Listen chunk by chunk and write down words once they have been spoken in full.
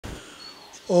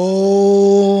ॐ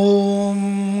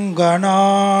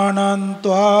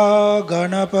गणानन्त्वा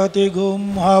गणपतिगुं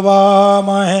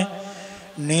हवामहे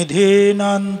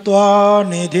निधीनन्त्वा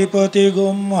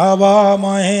निधिपतिगुं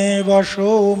हवामहे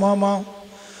वशो मम।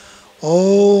 ॐ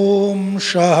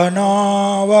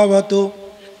सहनाववतु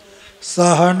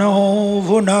सहनौ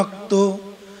भुनक्तु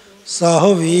सह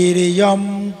वीर्यं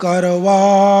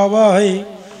करवावहै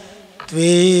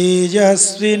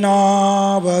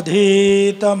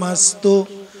तेजस्विनावधीतमस्तु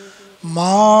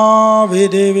मा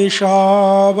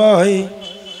विद्विषावहै।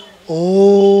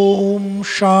 ॐ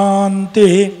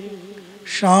शान्ति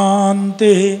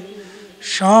शान्ति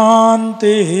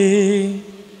शान्ति।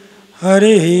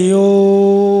 हरिः ॐ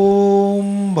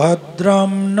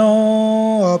भद्रं नो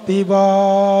अपि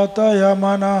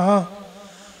वातयमनः।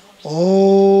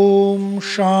 ॐ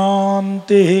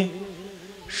शान्ति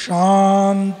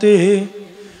शान्ति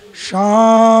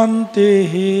शान्ति।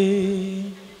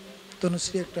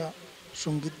 तनुश्री একটা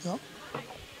সঙ্গীত গাও।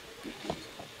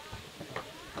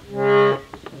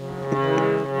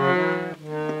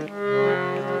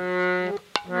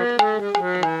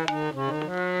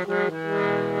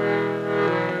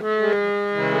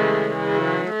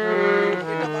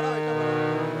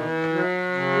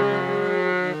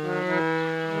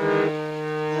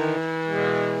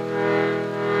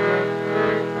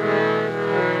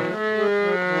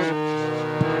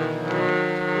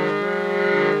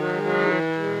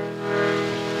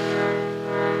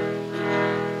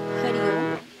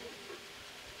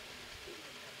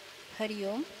 हरि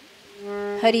ओम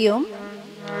हरि ओम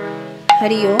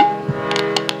हरि ओम।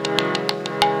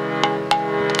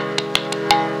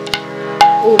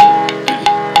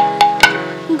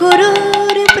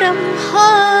 गुरुर्ब्रह्मा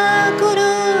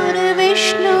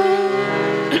गुरुर्विष्णु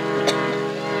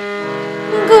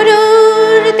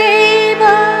गुरुर्देव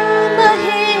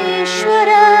महेश्वर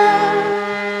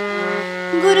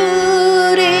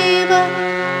गुरुरेव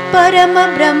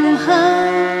परमब्रह्म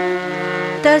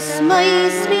तस्मै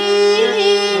श्री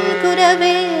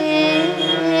गुरवे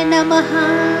नमः।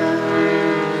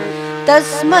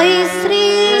 तस्मै श्री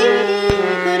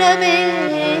गुरवे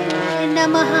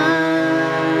नमः।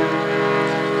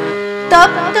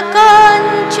 तप्त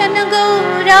कांचन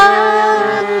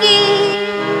गौरांगी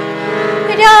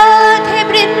राधे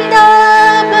वृंदावनेश्वरी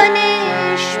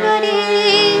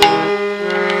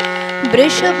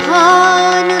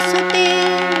वृषभानुसुते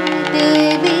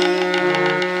देवी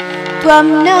त्वं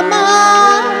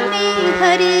नमामि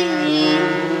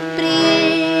हरिप्रिये।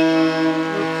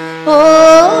 ॐ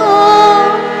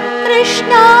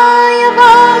कृष्णाय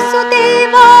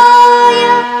वासुदेवाय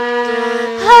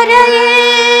हरये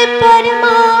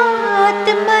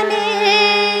परमात्मने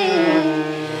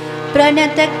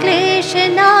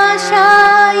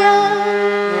प्रणतक्लेशनाशाय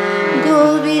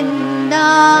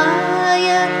गोविन्दाय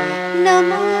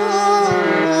नमो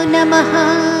नमः।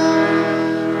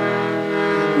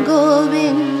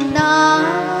 गोविन्दाय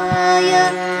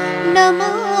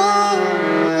नमो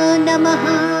नमः।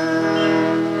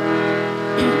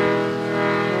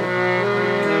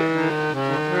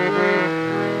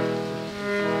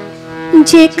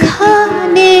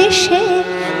 যেখানে সে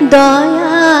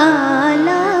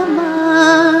দয়ালা মা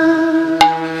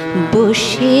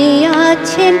বসে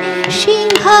আছেন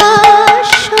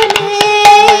সিংহাসনে।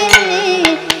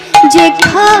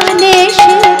 যেখানে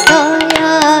সে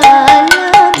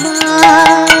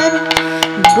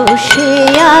বসে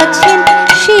আছেন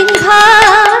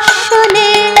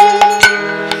সিংহাসনে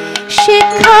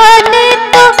সেখানে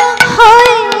তো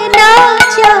হয় না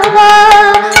যাওয়া।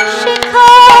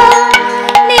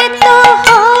 সেখানে তো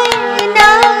হয় না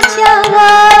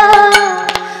যাওয়া।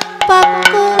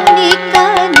 পাপকণিকা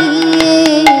নিয়ে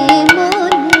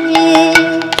মনে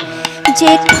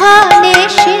যেখানে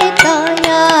সে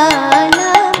দয়াল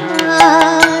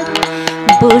আমার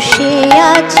বসে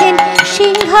আছেন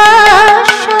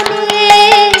সিংহাসনে।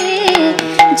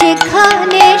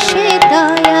 যেখানে সে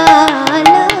দয়াল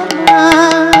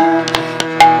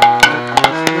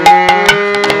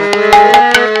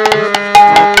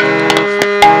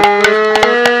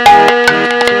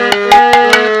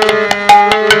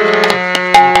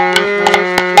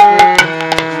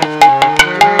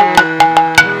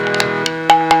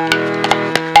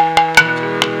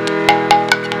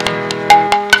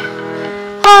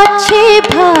আছে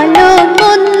ভালো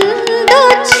মন্দ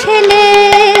ছেলে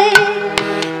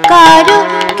কারো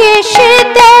কেশে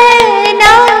দেয়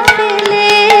না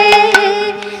ফেলে।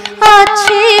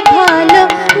 আছে ভালো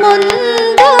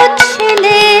মন্দ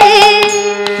ছেলে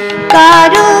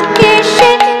কারো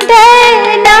কেশে দেয়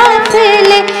না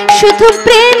ফেলে। শুধু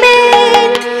প্রেমের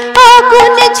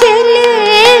আগুন ঝেলে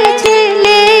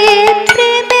ঝেলে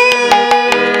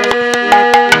প্রেমের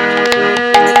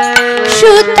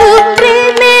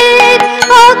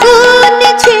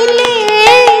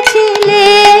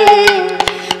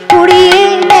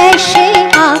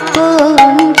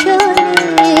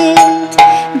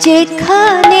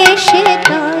যেখানে সে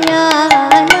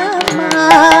দয়াল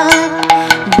আমার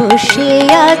বসে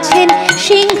আছেন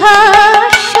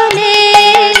সিংহাসনে,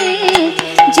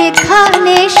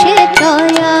 যেখানে সে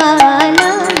দয়াল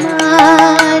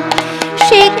আমার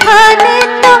সেখানে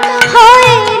তো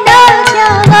হয় না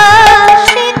যাওয়া,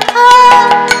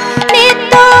 সেখানে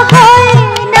তো হয়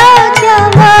না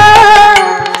যাওয়া,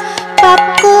 পাপ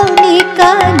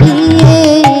কণিকা নিয়ে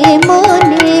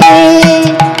মনে।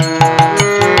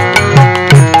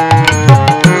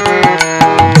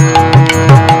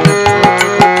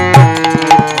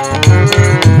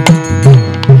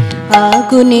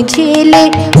 আগুন ঝেলে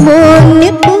মন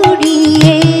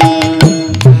পুড়িয়ে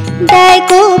দেয়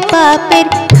গো পাপের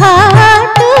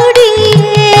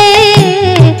খাটুড়িয়ে,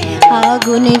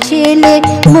 আগুন ঝেলে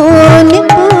মন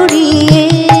পুড়িয়ে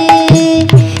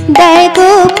দেয়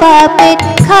গো পাপের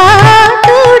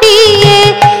খাটুড়িয়ে।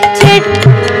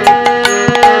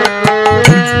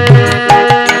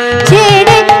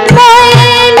 ছেড়ে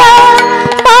ময়লা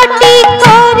মাটি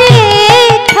করে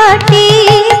খাটি,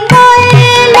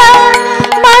 ময়লা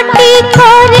মাটি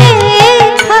করে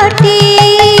খাটি,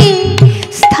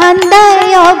 স্থান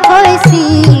দেয় অভয় শ্রী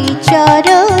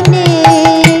চরণে।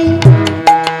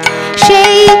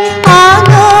 সেই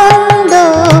আনন্দ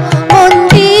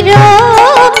মন্দির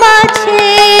মাঝে,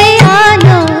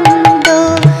 আনন্দ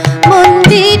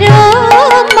মন্দির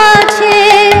মাঝে,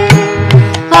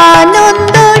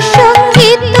 আনন্দ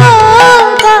সঙ্গীত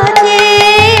বাজে,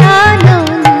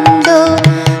 আনন্দ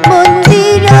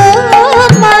মন্দির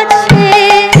মাঝে,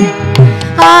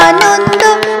 আনন্দ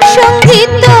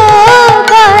সঙ্গীত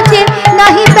বাজে।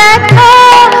 নাহি ব্যথা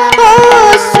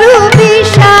অশ্রু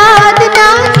বিষাদ,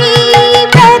 নাহি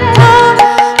ব্যথা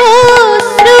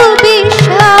অশ্রু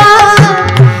বিষাদ,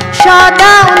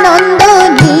 সদানন্দ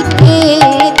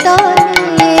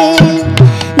নিকেতনে,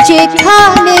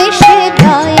 যেখানে সে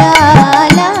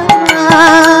দয়াল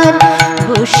আমার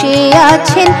বসে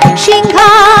আছেন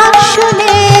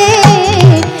সিংহাসনে,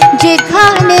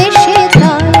 যেখানে সে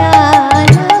দয়াল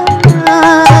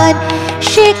আমার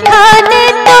সেখানে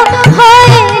তো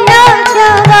হয় না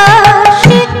যাওয়া,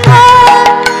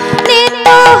 সেখানে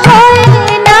তো হয়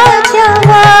না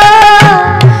যাওয়া,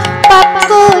 পাপ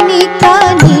কণিকা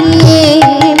নিয়ে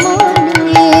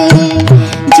মনে,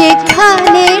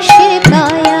 যেখানে সে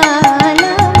দয়াল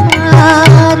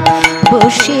আমার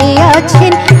বসে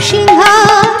আছেন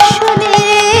সিংহাসনে,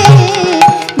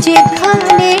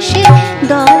 যেখানে সে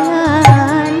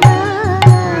দয়াল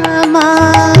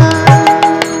আমার।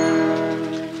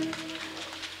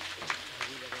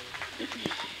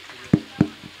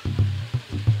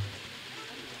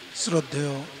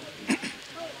 শ্রদ্ধেয়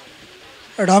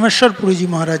রামেশ্বরপুরীজি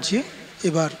মহারাজজি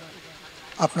এবার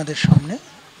আপনাদের সামনে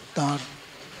তার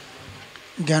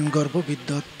জ্ঞানগর্ভ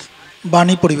বিদ্যৎ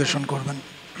বাণী পরিবেশন করবেন।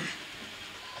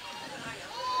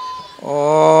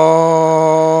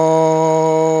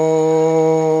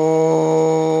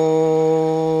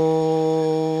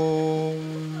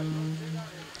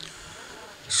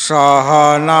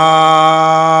 সহনা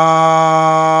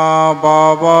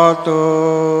ভবতু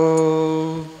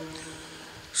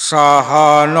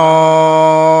সহনো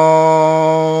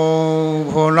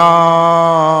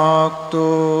ভুনাক্তু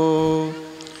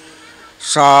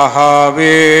সহ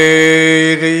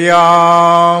বীর্যং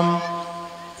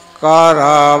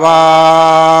করবাবহৈ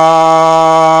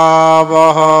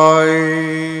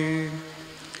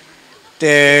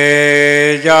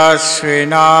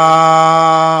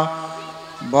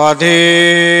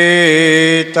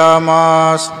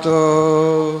তেজস্বিনাবধীতমস্তু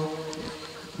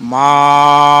মা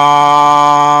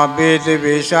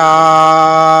বিদ্বিষাবহৈ।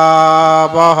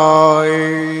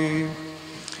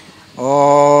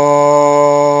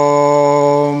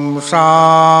 ওম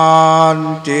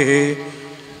শান্তি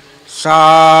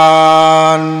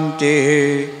শান্তি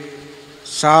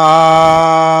শান্তি।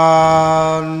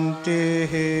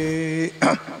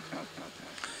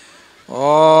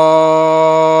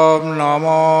 ওম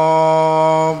নমো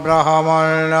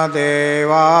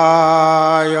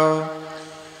ব্রহ্মণ্যদেবায়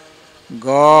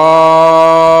গো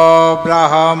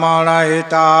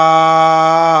ব্রাহ্মণহিতায়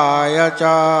চ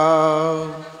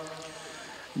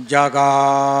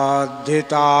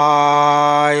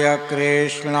জগদ্ধিতায়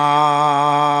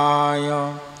কৃষ্ণায়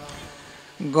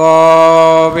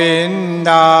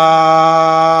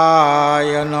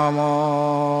গোবিন্দায় নমো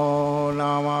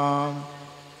নমঃ।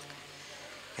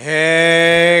 হে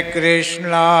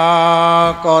কৃষ্ণ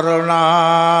করুণা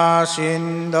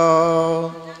সিন্ধু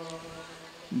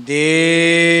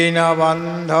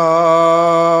দীনবন্ধো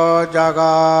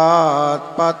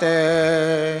জগৎপতে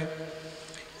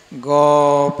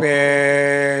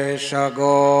গোপেশ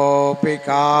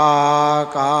গোপিকাকান্ত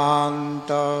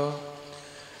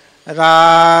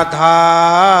রাধাকান্ত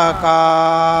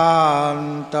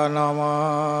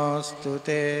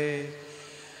নমস্তুতে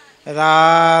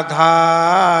রাধাকান্ত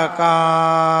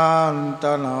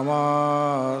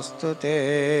নমস্তুতে।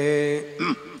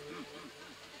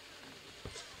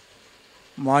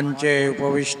 মঞ্চে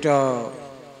উপবিষ্ট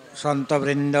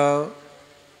সন্তবৃন্দ,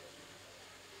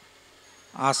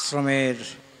 আশ্রমের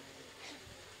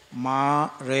মা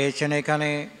রয়েছেন,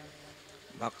 এখানে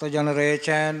ভক্তজন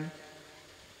রয়েছেন,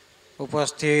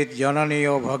 উপস্থিত জননী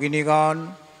ও ভগিনীগণ,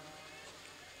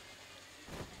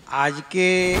 আজকে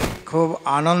খুব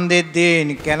আনন্দের দিন।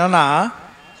 কেননা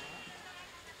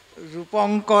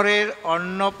রূপঙ্করের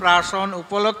অন্নপ্রাশন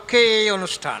উপলক্ষে এই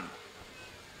অনুষ্ঠান।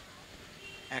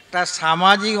 একটা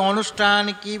সামাজিক অনুষ্ঠান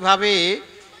কিভাবে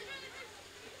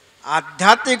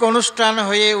আধ্যাত্মিক অনুষ্ঠান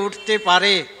হয়ে উঠতে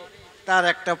পারে তার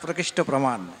একটা প্রকৃষ্ট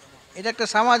প্রমাণ। এটা একটা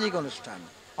সামাজিক অনুষ্ঠান,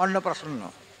 অন্নপ্রাশন,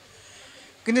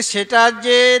 কিন্তু সেটা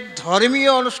যে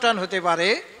ধর্মীয় অনুষ্ঠান হতে পারে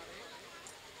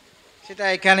সেটা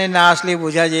এখানে না আসলে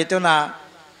বোঝা যেত না।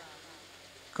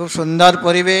 খুব সুন্দর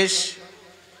পরিবেশ,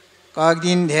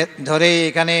 কয়েকদিন ধরে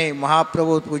এখানে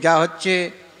মহাপ্রভুর পূজা হচ্ছে,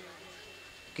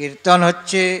 কীর্তন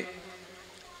হচ্ছে,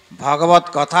 ভগবত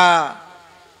কথা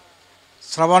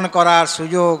শ্রবণ করার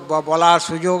সুযোগ বা বলার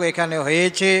সুযোগ এখানে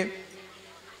হয়েছে।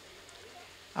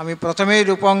 আমি প্রথমেই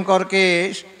রূপঙ্করকে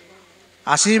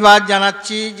আশীর্বাদ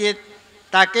জানাচ্ছি যে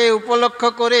তাকে উপলক্ষ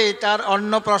করে তার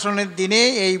অন্নপ্রাশনের দিনে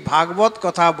এই ভাগবত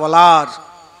কথা বলার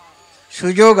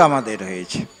সুযোগ আমাদের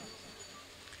হয়েছে।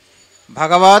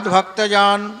 ভাগবত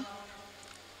ভক্তজন,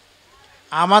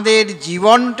 আমাদের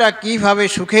জীবনটা কিভাবে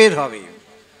সুখের হবে,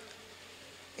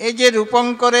 এই যে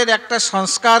রূপঙ্করের একটা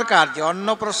সংস্কার কার্য,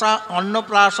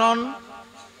 অন্নপ্রাশন,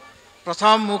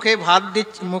 প্রথম মুখে ভাত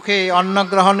দিচ্ছে, মুখে অন্ন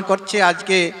গ্রহণ করছে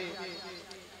আজকে।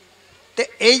 তো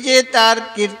এই যে তার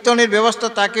কীর্তনের ব্যবস্থা,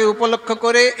 তাকে উপলক্ষ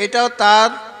করে এটাও তার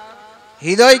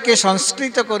হৃদয়কে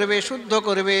সংস্কৃত করবে, শুদ্ধ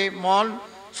করবে, মন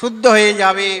শুদ্ধ হয়ে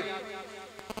যাবে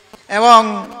এবং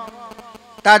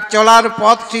তার চলার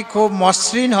পথটি খুব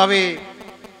মসৃণ হবে।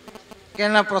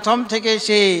 কেননা প্রথম থেকে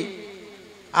সে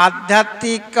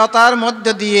আধ্যাত্মিকতার মধ্য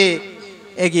দিয়ে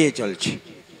এগিয়ে চলছে।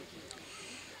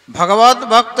 ভগবত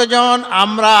ভক্তজন,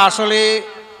 আমরা আসলে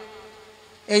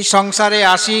এই সংসারে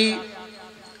আসি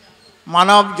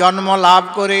মানব জন্ম লাভ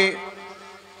করে,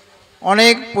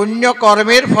 অনেক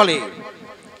পুণ্যকর্মের ফলে,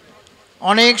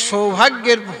 অনেক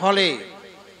সৌভাগ্যের ফলে,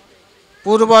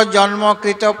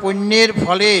 পূর্বজন্মকৃত পুণ্যের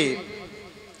ফলে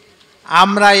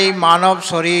আমরা এই মানব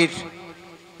শরীর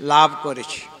লাভ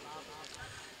করেছি।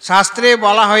 শাস্ত্রে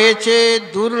বলা হয়েছে,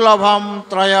 দুর্লভম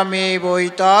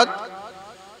ত্রয়মেবৈতৎ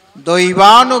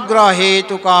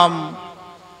দৈবানুগ্রহেতুকম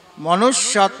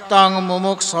মনুষ্যত্বং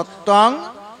মুমুক্ষুত্বং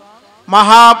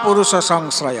মহাপুরুষ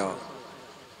সংশ্রয়।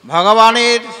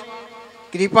 ভগবানের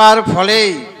কৃপার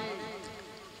ফলেই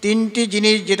তিনটি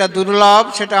জিনিস যেটা দুর্লভ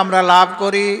সেটা আমরা লাভ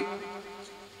করি: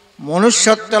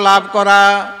 মনুষ্যত্ব লাভ করা,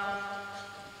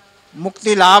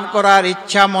 মুক্তি লাভ করার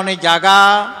ইচ্ছা মনে জাগা,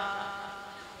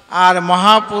 আর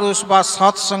মহাপুরুষ বা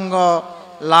সৎসঙ্গ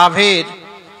লাভের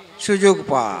সুযোগ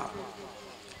পাওয়া।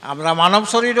 আমরা মানব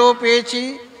শরীরও পেয়েছি,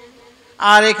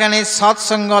 আর এখানে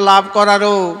সৎসঙ্গ লাভ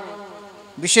করারও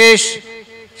বিশেষ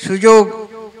সুযোগ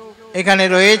এখানে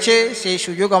রয়েছে। সেই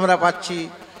সুযোগ আমরা পাচ্ছি।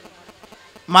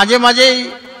 মাঝে মাঝেই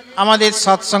আমাদের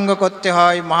সৎসঙ্গ করতে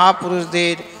হয়,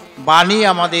 মহাপুরুষদের বাণী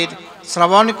আমাদের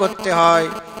শ্রবণ করতে হয়,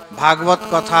 ভাগবত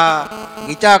কথা,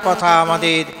 গীতা কথা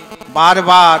আমাদের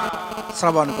বারবার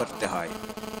শ্রবণ করতে হয়।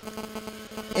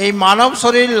 এই মানব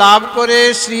শরীর লাভ করে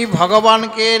শ্রী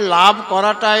ভগবানকে লাভ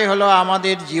করাটাই হলো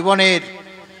আমাদের জীবনের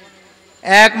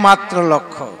একমাত্র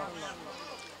লক্ষ্য।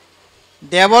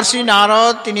 দেবর্ষি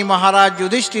নারদ তিনি মহারাজ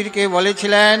যুধিষ্ঠিরকে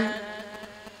বলেছিলেন,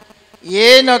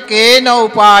 येन केन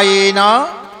उपायेन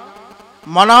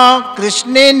मन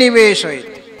কৃষ্ণে নিবেশয়িত।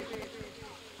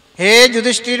 হে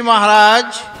যুধিষ্ঠির মহারাজ,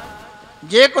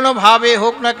 যে কোনোভাবে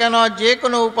হোক না কেন, যে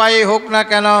কোনো উপায়ে হোক না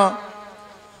কেন,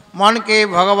 মনকে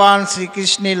ভগবান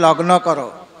শ্রীকৃষ্ণে লগ্ন করো।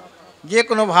 যে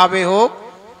কোনোভাবে হোক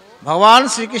ভগবান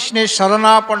শ্রীকৃষ্ণের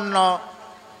শরণাপন্ন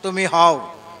তুমি হও।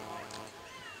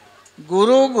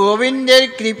 গুরু গোবিন্দের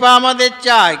কৃপা আমাদের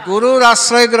চাই, গুরুর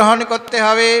আশ্রয় গ্রহণ করতে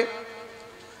হবে,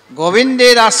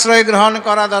 গোবিন্দের আশ্রয় গ্রহণ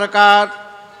করা দরকার।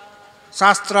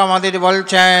 শাস্ত্র আমাদের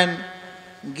বলছেন,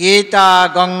 গীতা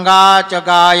গঙ্গা চ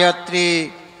গায়ত্রী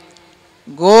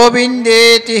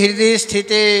গোবিন্দেতি হৃদয়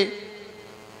স্থিতে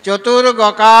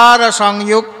চতুর্গকার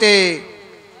সংযুক্তে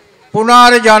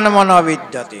পুনর্জন্ম ন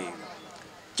বিদ্যতে।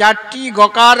 চারটি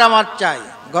গকার আমার চাই।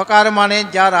 গকার মানে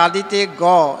যার আদিতে গ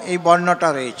এই বর্ণটা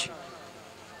রয়েছে,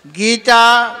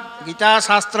 গীতা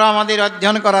শাস্ত্র আমাদের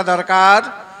অধ্যয়ন করা দরকার।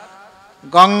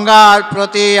 গঙ্গার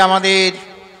প্রতি আমাদের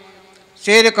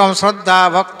সেরকম শ্রদ্ধা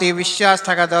ভক্তি বিশ্বাস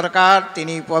থাকা দরকার।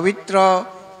 তিনি পবিত্র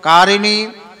কারিণী।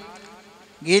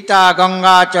 গীতা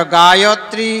গঙ্গা চ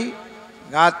গায়ত্রী,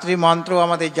 গায়ত্রী মন্ত্র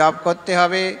আমাদের জপ করতে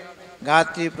হবে,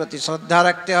 গায়ত্রীর প্রতি শ্রদ্ধা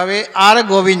রাখতে হবে। আর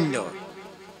গোবিন্দ,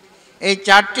 এই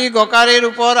চারটি গকারের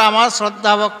উপর আমার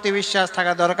শ্রদ্ধা ভক্তি বিশ্বাস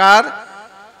থাকা দরকার।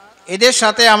 এদের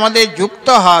সাথে আমাদের যুক্ত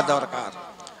হওয়া দরকার।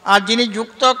 আর যিনি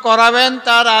যুক্ত করাবেন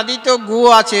তার আদিতে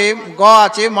গ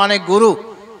আছে, মানে গুরু।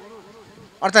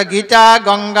 অর্থাৎ গীতা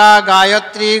গঙ্গা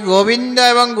গায়ত্রী গোবিন্দ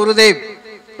এবং গুরুদেব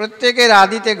প্রত্যেকের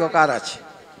আদিতে গকার আছে।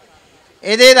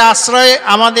 এদের আশ্রয়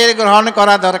আমাদের গ্রহণ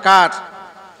করা দরকার।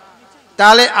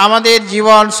 তাহলে আমাদের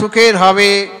জীবন সুখের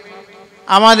হবে,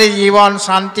 আমাদের জীবন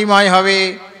শান্তিময় হবে,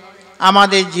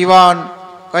 আমাদের জীবন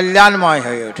কল্যাণময়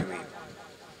হয়ে উঠবে।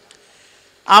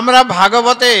 আমরা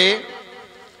ভাগবতে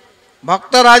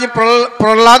ভক্তরাজ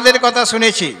প্রহ্লাদের কথা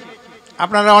শুনেছি।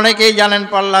 আপনারা অনেকেই জানেন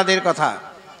প্রহ্লাদের কথা।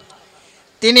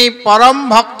 তিনি পরম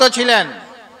ভক্ত ছিলেন।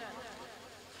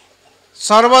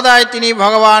 সর্বদাই তিনি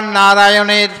ভগবান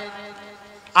নারায়ণের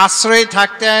আশ্রয়ে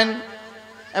থাকতেন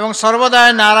এবং সর্বদাই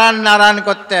নারায়ণ নারায়ণ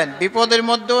করতেন। বিপদের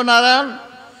মধ্যেও নারায়ণ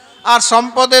আর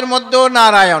সম্পদের মধ্যেও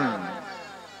নারায়ণ।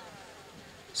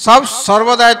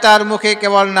 সর্বদাই তার মুখে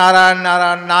কেবল নারায়ণ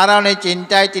নারায়ণ নারায়ণের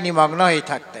চিন্তায় তিনি মগ্ন হয়ে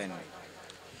থাকতেন।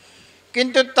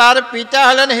 কিন্তু তার পিতা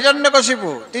হলেন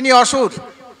হিরণ্যকশিপু, তিনি অসুর।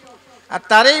 আর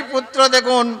তারই পুত্র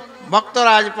দেখুন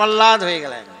ভক্তরাজ প্রহ্লাদ হয়ে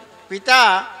গেলেন। পিতা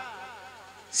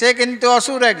সে কিন্তু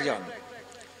অসুর একজন,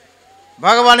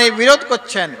 ভগবানের বিরোধ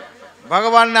করছেন,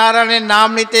 ভগবান নারায়ণের নাম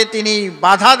নিতে তিনি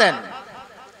বাধা দেন।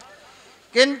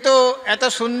 কিন্তু এত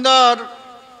সুন্দর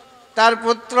তার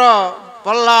পুত্র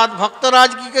প্রহ্লাদ ভক্তরাজ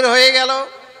কী করে হয়ে গেল?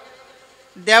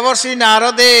 দেবর্ষি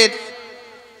নারদের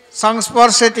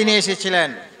সংস্পর্শে তিনি এসেছিলেন।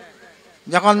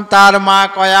 যখন তার মা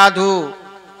কয়াধু,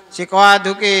 সে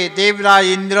কয়াধুকে দেবরাজ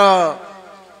ইন্দ্র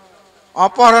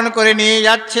অপহরণ করে নিয়ে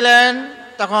যাচ্ছিলেন,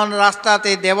 তখন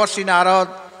রাস্তাতে দেবর্ষি নারদ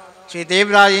সেই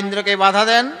দেবরাজ ইন্দ্রকে বাধা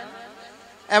দেন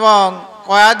এবং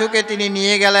কয়াধুকে তিনি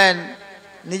নিয়ে গেলেন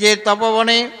নিজের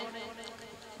তপবনে,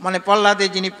 মানে প্রহ্লাদের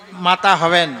যিনি মাতা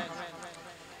হবেন।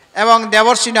 এবং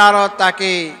দেবর্ষি নারদ তাকে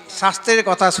শাস্ত্রের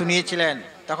কথা শুনিয়েছিলেন।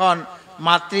 তখন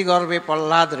মাতৃগর্ভে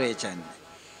প্রহ্লাদ রয়েছেন।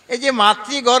 এই যে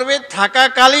মাতৃগর্ভে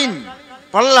থাকাকালীন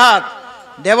প্রহ্লাদ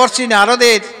দেবর্ষি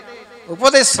নারদের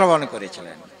উপদেশ শ্রবণ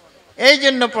করেছিলেন। এই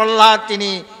জন্য প্রহ্লাদ তিনি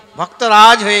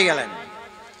ভক্তরাজ হয়ে গেলেন।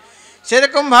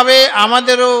 সেরকমভাবে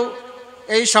আমাদেরও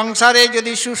এই সংসারে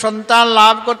যদি সুসন্তান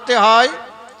লাভ করতে হয়,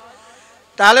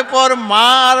 তাহলে পর মা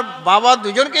আর বাবা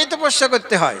দুজনকেই তপস্যা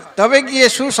করতে হয়, তবে গিয়ে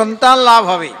সুসন্তান লাভ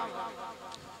হবে।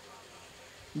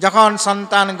 যখন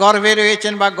সন্তান গর্ভে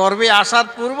রয়েছেন বা গর্ভে আসার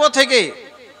পূর্ব থেকে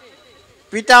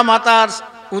পিতা মাতার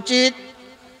উচিত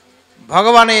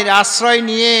ভগবানের আশ্রয়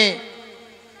নিয়ে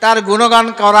তার গুণগান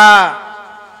করা,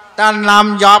 তার নাম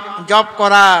জপ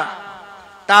করা,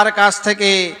 তার কাছ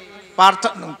থেকে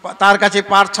তার কাছে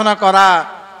প্রার্থনা করা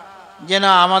যেন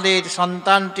আমাদের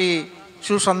সন্তানটি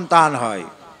সুসন্তান হয়।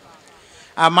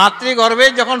 আর মাতৃগর্ভে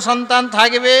যখন সন্তান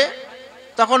থাকবে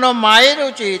তখনও মায়ের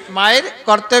উচিত, মায়ের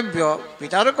কর্তব্য,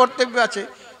 পিতারও কর্তব্য আছে,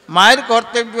 মায়ের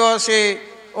কর্তব্য সে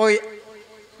ওই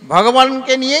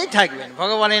ভগবানকে নিয়েই থাকবেন,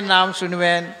 ভগবানের নাম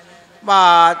শুনবেন বা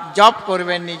জপ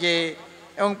করবেন নিজে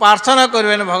এবং প্রার্থনা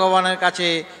করবেন ভগবানের কাছে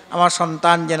আমার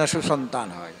সন্তান যেন সুসন্তান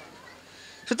হয়।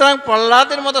 সুতরাং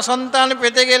প্রহ্লাদের মতো সন্তান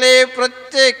পেতে গেলে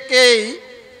প্রত্যেককেই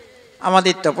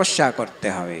আমাদের তপস্যা করতে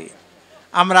হবে।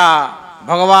 আমরা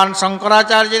ভগবান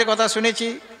শঙ্করাচার্যের কথা শুনেছি।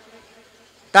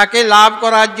 তাকে লাভ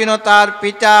করার জন্য তার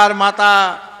পিতার মাতা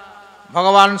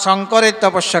ভগবান শঙ্করের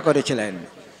তপস্যা করেছিলেন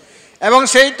এবং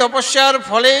সেই তপস্যার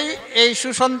ফলেই এই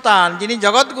সুসন্তান যিনি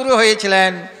জগৎগুরু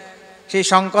হয়েছিলেন সেই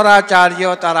শঙ্করাচার্য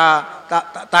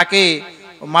তাকে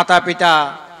মাতা পিতা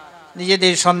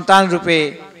নিজেদের সন্তান রূপে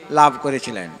লাভ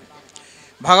করেছিলেন।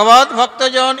 ভগবত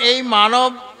ভক্তজন এই মানব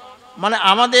মানে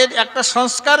আমাদের একটা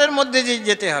সংস্কারের মধ্যে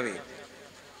যেতে হবে।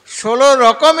 16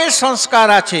 রকমের সংস্কার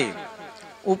আছে।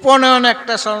 উপনয়ন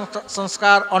একটা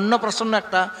সংস্কার, অন্নপ্রাশন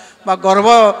একটা, বা গর্ভ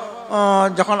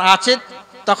যখন আছে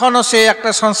তখনও সে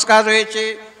একটা সংস্কার রয়েছে,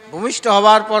 ভূমিষ্ঠ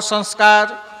হওয়ার পর সংস্কার,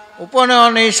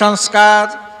 উপনয়নের সংস্কার,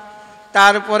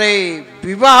 তারপরে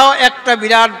বিবাহ একটা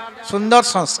বিরাট সুন্দর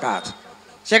সংস্কার।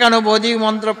 সেখানে বৈদিক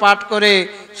মন্ত্র পাঠ করে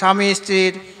স্বামী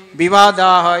স্ত্রীর বিবাহ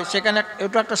দেওয়া হয়, সেখানে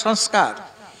ওটা একটা সংস্কার।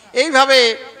 এইভাবে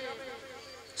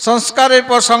সংস্কারের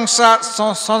পর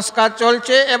সংস্কার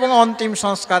চলছে এবং অন্তিম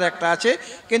সংস্কার একটা আছে।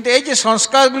 কিন্তু এই যে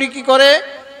সংস্কারগুলি কি করে,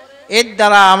 এর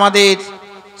দ্বারা আমাদের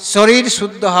শরীর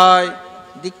শুদ্ধ হয়।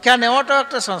 দীক্ষা নেওয়াটাও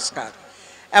একটা সংস্কার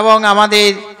এবং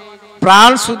আমাদের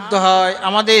প্রাণ শুদ্ধ হয়,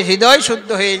 আমাদের হৃদয় শুদ্ধ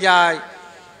হয়ে যায়।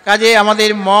 কাজে আমাদের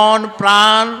মন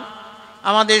প্রাণ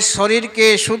আমাদের শরীরকে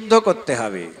শুদ্ধ করতে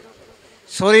হবে।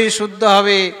 শরীর শুদ্ধ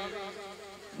হবে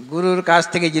গুরুর কাছ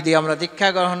থেকে যদি আমরা দীক্ষা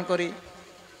গ্রহণ করি,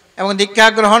 এবং দীক্ষা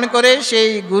গ্রহণ করে সেই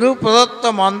গুরু প্রদত্ত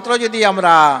মন্ত্র যদি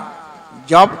আমরা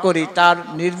জপ করি, তার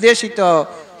নির্দেশিত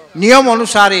নিয়ম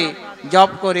অনুসারে জপ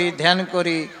করি, ধ্যান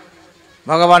করি,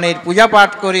 ভগবানের পূজা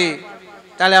পাঠ করি,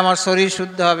 তাহলে আমার শরীর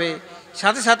শুদ্ধ হবে,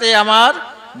 সাথে সাথে আমার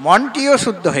মনটিও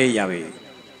শুদ্ধ হয়ে যাবে।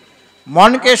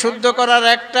 মনকে শুদ্ধ করার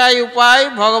একটাই উপায়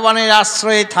ভগবানের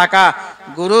আশ্রয়ে থাকা,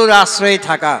 গুরুর আশ্রয়ে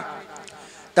থাকা।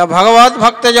 তা ভগবত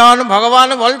ভক্তজন, ভগবান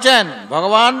বলছেন,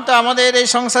 ভগবান তো আমাদের এই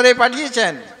সংসারে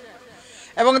পাঠিয়েছেন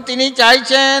এবং তিনি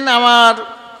চাইছেন আমার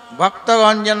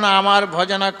ভক্তগণ যেন আমার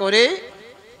ভজনা করে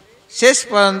শেষ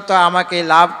পর্যন্ত আমাকে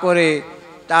লাভ করে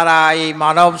তারা এই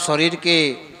মানব শরীরকে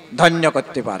ধন্য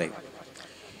করতে পারে।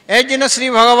 এই জন্য শ্রী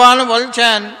ভগবান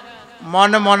বলছেন,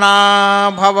 মন মনা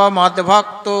ভব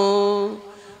মদ্ভক্ত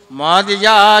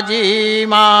মদ্যাজি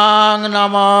মাং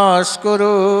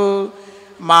নমস্কুরু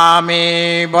মামে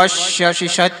বশ্যসি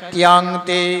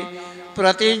সত্যান্তে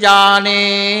প্রতিজানে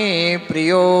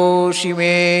প্রিয়োসি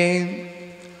মে।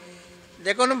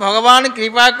 দেখুন, ভগবান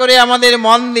কৃপা করে আমাদের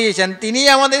মন দিয়েছেন, তিনি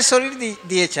আমাদের শরীর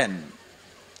দিয়েছেন।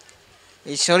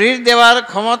 এই শরীর দেওয়ার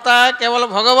ক্ষমতা কেবল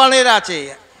ভগবানের আছে,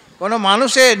 কোনো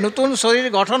মানুষের নতুন শরীর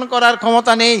গঠন করার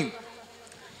ক্ষমতা নেই।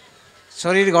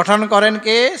 শরীর গঠন করেন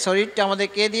কে? শরীরটা আমাদের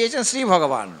কে দিয়েছেন? শ্রী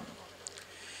ভগবান।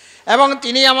 এবং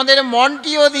তিনি আমাদের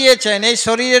মনটিও দিয়েছেন। এই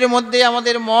শরীরের মধ্যে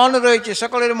আমাদের মন রয়েছে,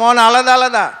 সকলের মন আলাদা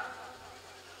আলাদা,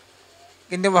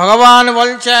 কিন্তু ভগবান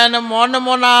বলছেন মন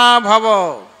মনা ভব,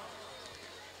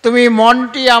 তুমি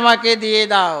মনটি আমাকে দিয়ে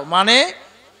দাও। মানে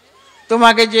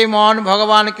তোমাকে যে মন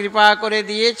ভগবান কৃপা করে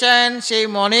দিয়েছেন, সেই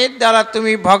মনের দ্বারা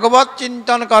তুমি ভগবত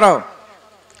চিন্তন করো।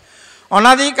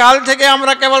 অনাদিকাল থেকে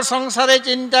আমরা কেবল সংসারে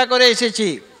চিন্তা করে এসেছি,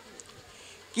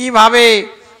 কিভাবে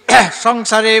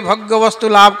সংসারে ভোগ্যবস্তু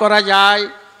লাভ করা যায়,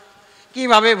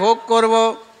 কিভাবে ভোগ করব,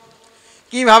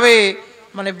 কিভাবে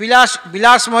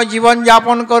বিলাসময় জীবন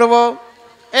যাপন করব,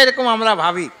 এরকম আমরা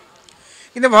ভাবি।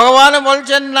 কিন্তু ভগবান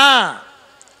বলছেন না,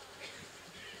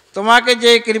 তোমাকে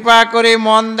যে কৃপা করে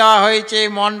মন দেওয়া হয়েছে,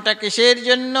 মনটা কিসের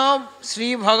জন্য? শ্রী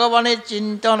ভগবানের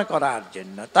চিন্তন করার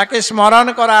জন্য, তাকে স্মরণ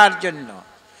করার জন্য।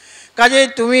 কাজে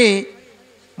তুমি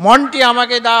মনটি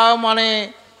আমাকে দাও, মানে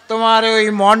তোমার ওই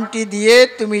মনটি দিয়ে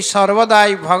তুমি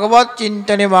সর্বদাই ভগবত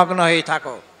চিন্তনে মগ্ন হয়ে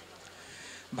থাকো।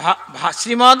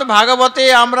 শ্রীমদ্ ভাগবতে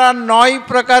আমরা 9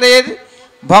 প্রকারের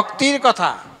ভক্তির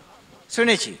কথা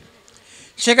শুনেছি।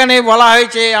 সেখানে বলা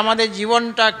হয়েছে আমাদের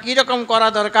জীবনটা কীরকম করা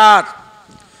দরকার।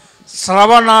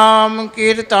 শ্রবণং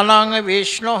কীর্তনং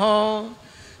বিষ্ণু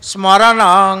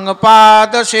স্মরণং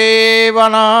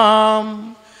পাদসেবনং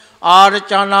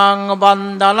অর্চনং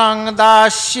বন্দনং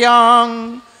দাস্যং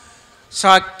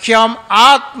সখ্যম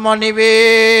আত্মনিবেদনম।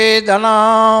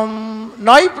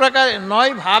 9 প্রকার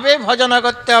 9 ভাবে ভজনা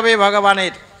করতে হবে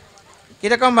ভগবানের।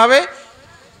 কীরকম ভাবে?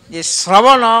 যে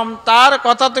শ্রবণম, তার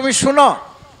কথা তুমি শুনো।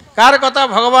 কার কথা?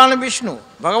 ভগবান বিষ্ণু,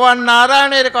 ভগবান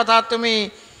নারায়ণের কথা তুমি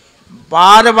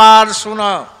বারবার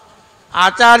শুনো।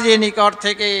 আচার্যের নিকট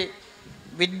থেকে,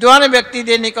 বিদ্বান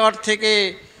ব্যক্তিদের নিকট থেকে,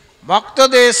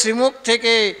 ভক্তদের শ্রীমুখ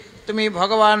থেকে তুমি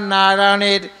ভগবান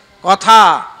নারায়ণের কথা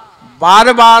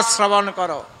বারবার শ্রবণ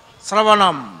করো,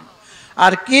 শ্রবণম।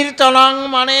 আর কীর্তনং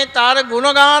মানে তার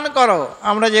গুণগান করো।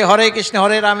 আমরা যে হরে কৃষ্ণ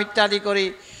হরে রাম ইত্যাদি করি,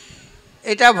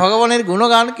 এটা ভগবানের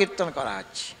গুণগান কীর্তন করা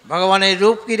হচ্ছে। ভগবানের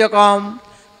রূপ কীরকম,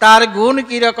 তার গুণ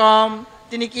কীরকম,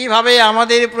 তিনি কিভাবে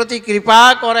আমাদের প্রতি কৃপা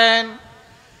করেন,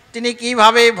 তিনি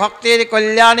কিভাবে ভক্তের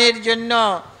কল্যাণের জন্য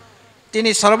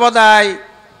তিনি সর্বদাই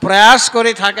প্রয়াস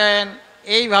করে থাকেন,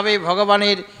 এইভাবে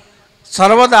ভগবানের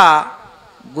সর্বদা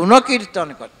গুণকীর্তন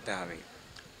করতে হবে।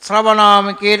 শ্রবণম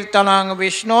কীর্তনং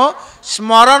বিষ্ণু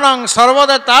স্মরণং,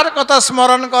 সর্বদা তার কথা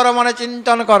স্মরণ করো, মানে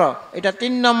চিন্তন করো। এটা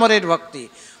 3 নম্বরের ভক্তি।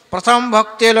 প্রথম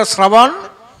ভক্তি হলো শ্রবণ,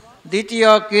 দ্বিতীয়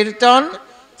কীর্তন,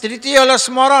 তৃতীয় হলো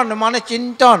স্মরণ মানে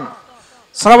চিন্তন।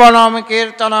 শ্রবণম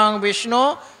কীর্তনং বিষ্ণু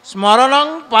স্মরণং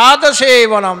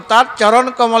পাদসেবনম, তার চরণ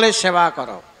কমলের সেবা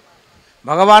করো।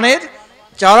 ভগবানের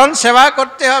চরণ সেবা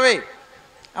করতে হবে।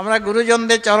 আমরা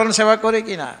গুরুজনদের চরণ সেবা করি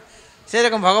কি না?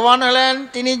 সেরকম ভগবান হলেন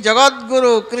তিনি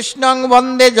জগৎগুরু, কৃষ্ণং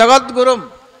বন্দে জগৎগুরুম।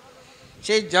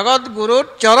 সেই জগৎগুরুর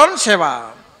চরণ সেবা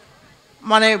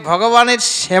মানে ভগবানের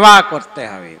সেবা করতে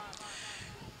হবে।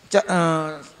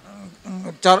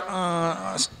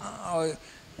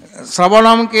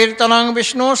 শ্রবণং কীর্তনং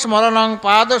বিষ্ণু স্মরণং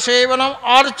পাদসেবনম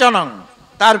অর্চনং,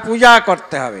 তার পূজা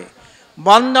করতে হবে।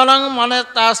 বন্দনং মানে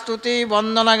তার স্তুতি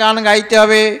বন্দনা গান গাইতে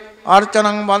হবে।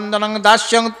 অর্চনং বন্দনং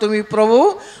দাস্যং, তুমি প্রভু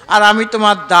আর আমি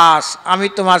তোমার দাস, আমি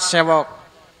তোমার সেবক।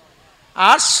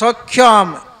 আর সক্ষম,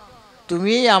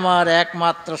 তুমি আমার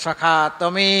একমাত্র সখা।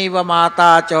 তমেব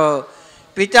মাতা চ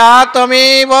পিতা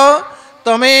তমেব,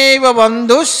 তমেব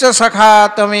বন্ধুস্য সখা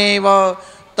তমেব,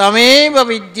 তমেব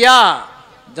বিদ্যা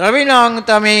দ্রবিণং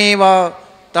তমেব,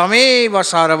 তমেব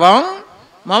সর্বং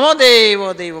মম দেব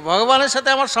দেব। ভগবানের সাথে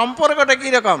আমার সম্পর্কটা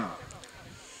কীরকম?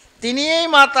 তিনি এই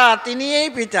মাতা, তিনি এই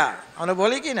পিতা। আমরা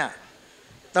বলি কি না,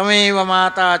 তমেব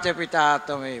মাতা চ পিতা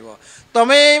তমেব,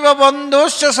 তমেব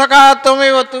বন্ধুস্য সখা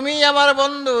তমেব, তুমি আমার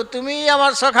বন্ধু, তুমি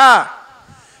আমার সখা।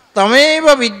 তমেব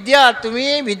বিদ্যা, তুমি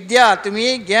এই বিদ্যা, তুমি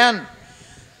এই জ্ঞান।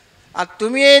 আর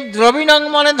তুমি এই দ্রবিণং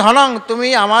মানে ধনং, তুমি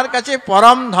আমার কাছে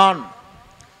পরম ধন।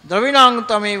 দ্রবিণং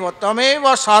তমেব, তমেব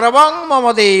সর্বং মম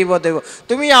দেব দেব,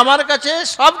 তুমি আমার কাছে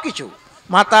সব কিছু।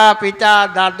 মাতা পিতা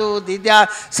দাদু দিদা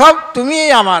সব তুমি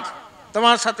আমার।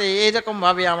 তোমার সাথে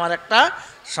এইরকমভাবে আমার একটা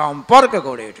সম্পর্ক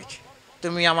গড়ে উঠেছে।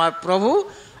 তুমি আমার প্রভু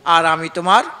আর আমি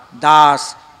তোমার দাস,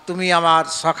 তুমি আমার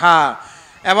সখা।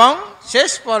 এবং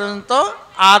শেষ পর্যন্ত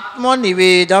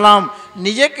আত্মনিবেদনম,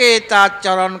 নিজেকে তার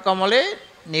চরণ কমলে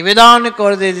নিবেদন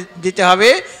করে দিতে হবে,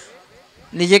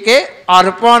 নিজেকে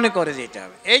অর্পণ করে দিতে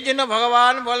হবে। এই জন্য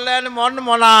ভগবান বললেন, মন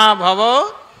মনা ভব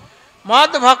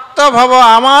মদ ভক্ত ভব,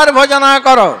 আমার ভজনা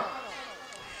করো।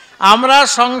 আমরা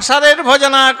সংসারের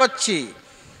ভজনা করছি,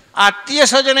 আত্মীয়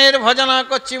স্বজনের ভজনা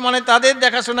করছি, মানে তাদের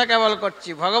দেখাশোনা কেবল করছি,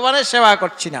 ভগবানের সেবা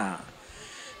করছি না।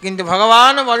 কিন্তু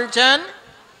ভগবান বলছেন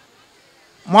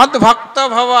মদ ভক্ত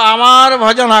ভব, আমার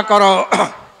ভজনা করো।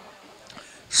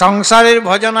 সংসারের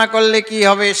ভজনা করলে কি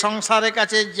হবে? সংসারের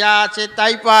কাছে যা আছে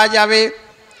তাই পাওয়া যাবে।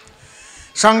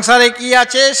 সংসারে কি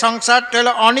আছে? সংসারটা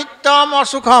হলো অনিত্যম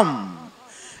অসুখম।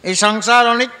 এই সংসার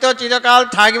অনিত্য, চিরকাল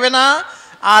থাকবে না।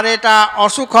 আর এটা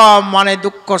অসুখম মানে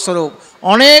দুঃখ স্বরূপ,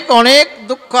 অনেক অনেক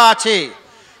দুঃখ আছে।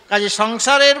 কাজে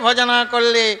সংসারের ভজনা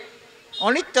করলে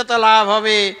অনিত্যতা লাভ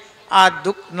হবে, আর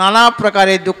নানা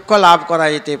প্রকারের দুঃখ লাভ করা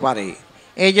যেতে পারে।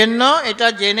 এই জন্য এটা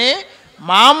জেনে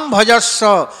মাম ভজস্ব,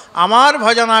 আমার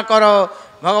ভজনা করো।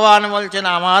 ভগবান বলছেন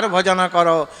আমার ভজনা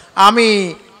করো, আমি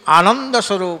আনন্দ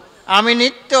স্বরূপ, আমি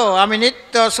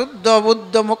নিত্য শুদ্ধ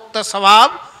বুদ্ধ মুক্ত স্বভাব।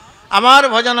 আমার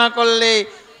ভজনা করলে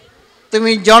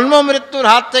তুমি জন্ম মৃত্যুর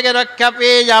হাত থেকে রক্ষা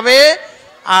পেয়ে যাবে,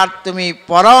 আর তুমি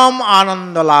পরম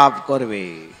আনন্দ লাভ করবে।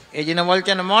 এই জন্য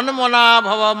বলছেন মন মনা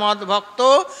ভব মদ ভক্ত,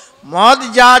 মদ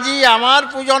যাজি আমার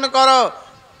পূজন করো,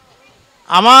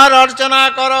 আমার অর্চনা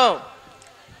করো।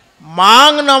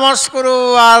 মাং নমস্কুরু,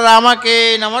 আর আমাকে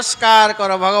নমস্কার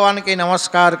করো। ভগবানকে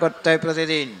নমস্কার করতে হয়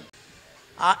প্রতিদিন।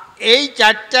 এই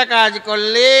চারটা কাজ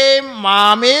করলে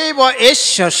মামেব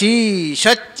এষ্যসি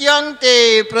সত্যং তে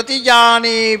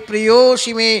প্রতিজানে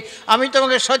প্রিয়োসি মে, আমি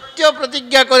তোমাকে সত্য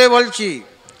প্রতিজ্ঞা করে বলছি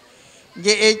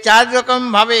যে এই চার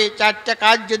রকমভাবে চারটা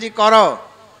কাজ যদি করো,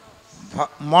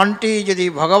 মনটি যদি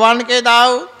ভগবানকে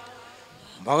দাও,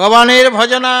 ভগবানের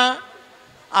ভজনা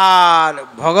আর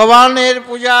ভগবানের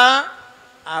পূজা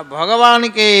আর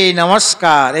ভগবানকে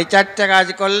নমস্কার, এই চারটা কাজ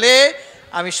করলে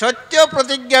আমি সত্য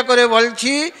প্রতিজ্ঞা করে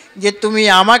বলছি যে তুমি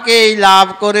আমাকেই লাভ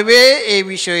করবে, এই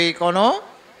বিষয়ে কোনো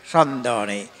সন্দেহ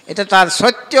নেই। এটা তার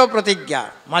সত্য প্রতিজ্ঞা।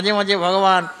 মাঝে মাঝে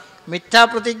ভগবান মিথ্যা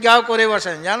প্রতিজ্ঞাও করে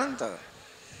বসেন, জানেন তো।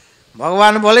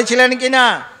 ভগবান বলেছিলেন কি না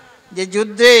যে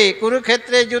যুদ্ধে,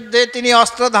 কুরুক্ষেত্রে যুদ্ধে তিনি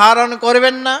অস্ত্র ধারণ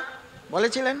করবেন না,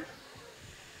 বলেছিলেন।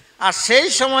 আর সেই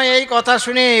সময় এই কথা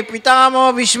শুনে পিতামহ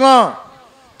ভীষ্ম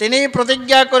তিনি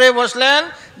প্রতিজ্ঞা করে বসলেন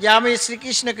যে আমি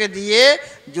শ্রীকৃষ্ণকে দিয়ে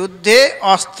যুদ্ধে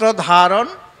অস্ত্র ধারণ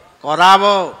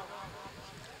করাবো।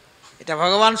 এটা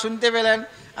ভগবান শুনতে পেলেন।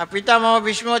 আর পিতামহ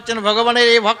ভীষ্ম হচ্ছেন ভগবানের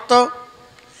এই ভক্ত।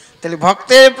 তাহলে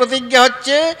ভক্তের প্রতিজ্ঞা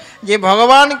হচ্ছে যে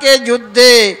ভগবানকে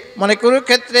যুদ্ধে মানে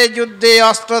কুরুক্ষেত্রে যুদ্ধে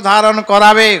অস্ত্র ধারণ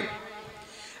করাবে।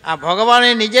 আর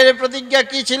ভগবানের নিজের প্রতিজ্ঞা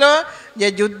কি ছিল? যে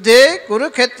যুদ্ধে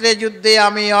কুরুক্ষেত্রে যুদ্ধে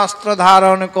আমি অস্ত্র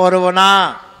ধারণ করব না।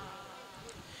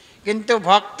 কিন্তু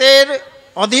ভক্তের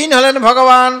অধীন হলেন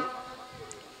ভগবান।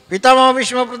 পিতামহ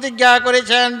ভীষ্ম প্রতিজ্ঞা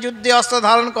করেছেন যুদ্ধে অস্ত্র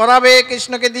ধারণ করাবে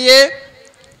কৃষ্ণকে দিয়ে।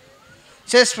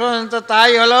 শেষ পর্যন্ত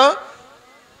তাই হলো।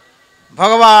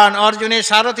 ভগবান অর্জুনের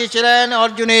সারথি ছিলেন,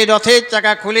 অর্জুনের রথের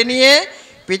চাকা খুলে নিয়ে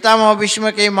পিতামহ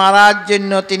ভীষ্মকে মারার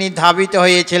জন্য তিনি ধাবিত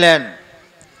হয়েছিলেন।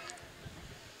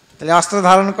 তাহলে অস্ত্র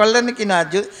ধারণ করলেন কি না?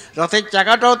 রথের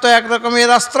চাকাটাও তো একরকমের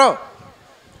অস্ত্র।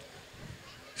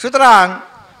 সুতরাং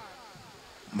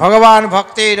ভগবান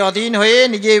ভক্তের অধীন হয়ে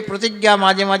নিজের প্রতিজ্ঞা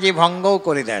মাঝে মাঝে ভঙ্গও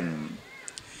করে দেন।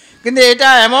 কিন্তু এটা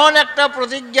এমন একটা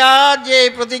প্রতিজ্ঞা যে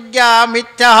প্রতিজ্ঞা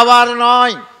মিথ্যা হবার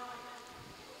নয়।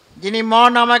 যিনি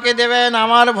মন আমাকে দেবেন,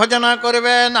 আমার ভজনা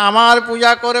করবেন, আমার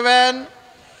পূজা করবেন,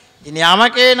 যিনি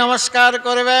আমাকে নমস্কার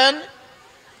করবেন,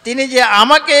 তিনি যে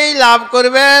আমাকেই লাভ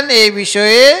করবেন এই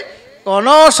বিষয়ে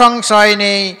কোনো সংশয়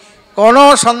নেই, কোনো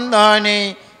সন্দেহ নেই।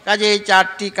 কাজে এই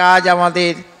চারটি কাজ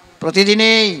আমাদের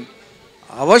প্রতিদিনেই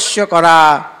অবশ্য করা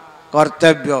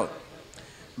কর্তব্য।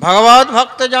 ভগবত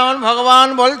ভক্তজন ভগবান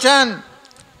বলছেন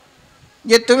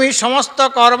যে তুমি সমস্ত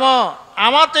কর্ম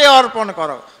আমাতে অর্পণ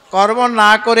করো। কর্ম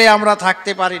না করে আমরা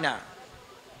থাকতে পারি না।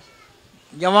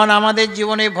 যেমন আমাদের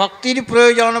জীবনে ভক্তির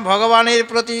প্রয়োজন, ভগবানের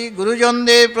প্রতি,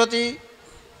 গুরুজনদের প্রতি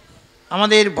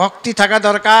আমাদের ভক্তি থাকা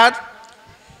দরকার,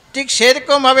 ঠিক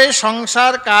সেরকমভাবে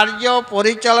সংসার কার্য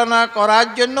পরিচালনা করার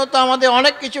জন্য তো আমাদের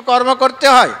অনেক কিছু কর্ম করতে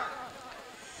হয়।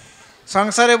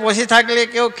 সংসারে বসে থাকলে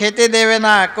কেউ খেতে দেবে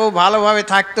না, কেউ ভালোভাবে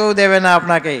থাকতেও দেবে না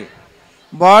আপনাকে।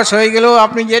 বয়স হয়ে গেলেও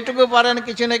আপনি যেটুকু পারেন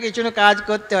কিছু না কিছু কাজ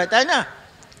করতে হয়, তাই না?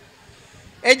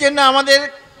 এই জন্য আমাদের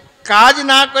কাজ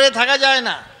না করে থাকা যায়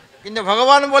না। কিন্তু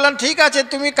ভগবান বলেন ঠিক আছে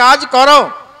তুমি কাজ করো,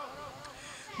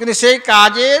 কিন্তু সেই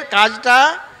কাজটা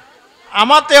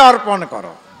আমাতে অর্পণ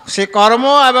করো। সে কর্ম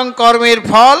এবং কর্মের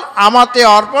ফল আমাতে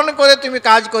অর্পণ করে তুমি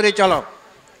কাজ করে চলো।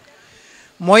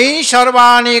 মই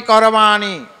সর্বাণি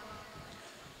কর্মাণি,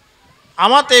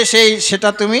 আমাতে সেটা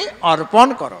তুমি অর্পণ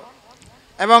করো।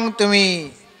 এবং তুমি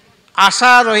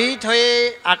আশা রহিত হয়ে,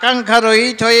 আকাঙ্ক্ষা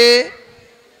রহিত হয়ে,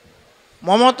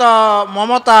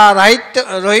 মমতা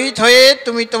রহিত হয়ে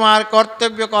তুমি তোমার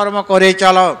কর্তব্য কর্ম করে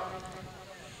চলো।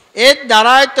 এর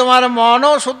দ্বারাই তোমার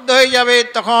মনও শুদ্ধ হয়ে যাবে।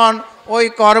 তখন ওই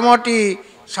কর্মটি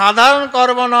সাধারণ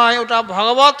কর্ম নয়, ওটা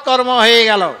ভগবত কর্ম হয়ে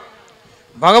গেল।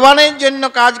 ভগবানের জন্য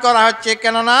কাজ করা হচ্ছে,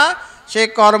 কেননা সে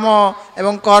কর্ম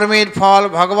এবং কর্মের ফল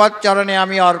ভগবত চরণে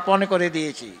আমি অর্পণ করে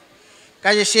দিয়েছি।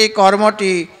 কাজে সেই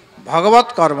কর্মটি ভগবত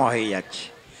কর্ম হয়ে যাচ্ছে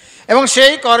এবং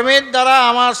সেই কর্মের দ্বারা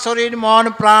আমার শরীর মন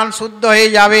প্রাণ শুদ্ধ হয়ে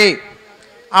যাবে।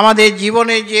 আমাদের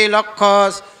জীবনের যে লক্ষ্য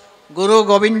গুরু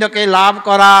গোবিন্দকে লাভ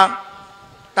করা,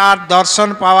 তার দর্শন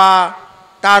পাওয়া,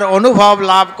 তার অনুভব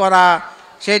লাভ করা,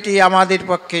 সেটি আমাদের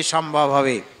পক্ষে সম্ভব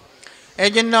হবে।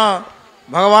 এই জন্য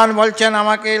ভগবান বলছেন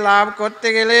আমাকে লাভ করতে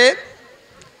গেলে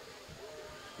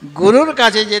গুরুর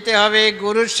কাছে যেতে হবে,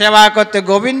 গুরুর সেবা করতে।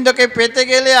 গোবিন্দকে পেতে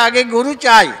গেলে আগে গুরু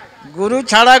চাই। গুরু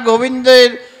ছাড়া গোবিন্দের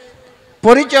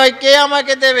পরিচয় কে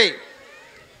আমাকে দেবে?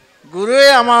 গুরু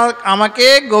আমাকে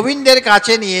গোবিন্দের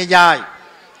কাছে নিয়ে যায়।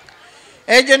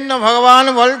 এই জন্য ভগবান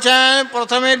বলছেন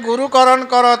প্রথমে গুরুকরণ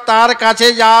করো, তার কাছে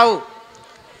যাও।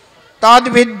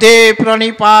 তদ্বিদ্ধে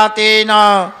প্রণিপাতেন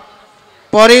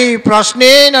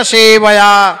পরিপ্রশ্নেন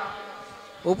সেবয়া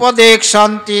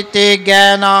উপদেক্ষন্তি তে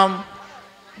জ্ঞানম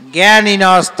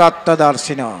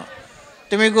জ্ঞানিনস্তত্ত্বদর্শিন।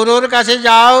 তুমি গুরুর কাছে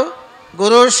যাও,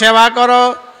 গুরুর সেবা করো,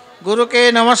 গুরুকে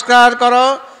নমস্কার করো,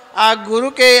 আর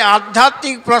গুরুকে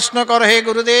আধ্যাত্মিক প্রশ্ন করো, হে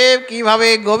গুরুদেব কিভাবে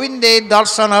গোবিন্দের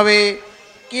দর্শন হবে,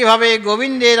 কিভাবে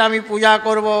গোবিন্দের আমি পূজা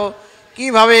করব,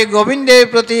 কিভাবে গোবিন্দের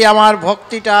প্রতি আমার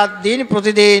ভক্তিটা দিন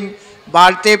প্রতিদিন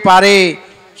বাড়তে পারে,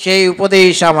 সেই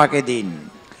উপদেশ আমাকে দিন।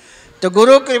 তো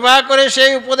গুরু কৃপা করে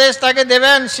সেই উপদেশ তাকে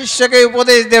দেবেন, শিষ্যকে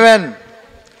উপদেশ দেবেন।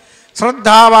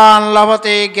 শ্রদ্ধাবান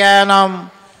লভতে জ্ঞানম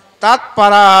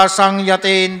তৎপরা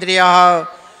সংযতে ইন্দ্রিয়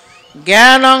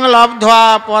জ্ঞানং লব্ধ্বা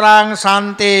পরাং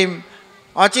শান্তিম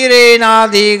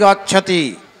অচিরেনাধিগচ্ছতি।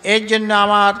 এর জন্য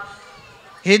আমার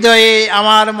হৃদয়ে,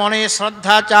 আমার মনে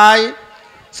শ্রদ্ধা চাই।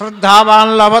 শ্রদ্ধাবান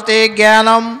লভতে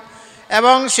জ্ঞানম,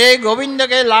 এবং সেই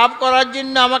গোবিন্দকে লাভ করার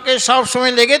জন্য আমাকে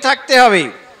সবসময় লেগে থাকতে হবে।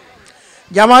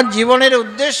 যে আমার জীবনের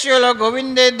উদ্দেশ্য হলো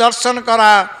গোবিন্দের দর্শন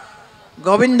করা,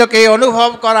 গোবিন্দকে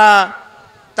অনুভব করা,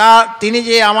 তিনি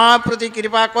যে আমার প্রতি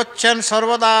কৃপা করছেন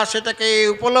সর্বদা সেটাকে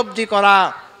উপলব্ধি করা।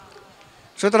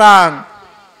 সুতরাং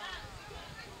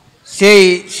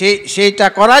সেইটা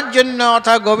করার জন্য,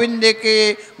 অর্থাৎ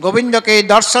গোবিন্দকে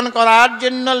দর্শন করার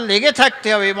জন্য লেগে থাকতে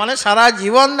হবে। মানে সারা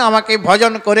জীবন আমাকে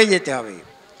ভজন করে যেতে হবে।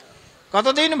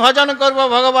 কতদিন ভজন করব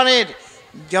ভগবানের?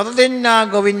 যতদিন না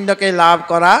গোবিন্দকে লাভ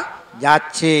করা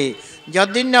যাচ্ছে,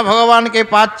 যতদিন না ভগবানকে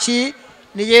পাচ্ছি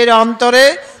নিজের অন্তরে,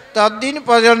 ততদিন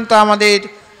পর্যন্ত আমাদের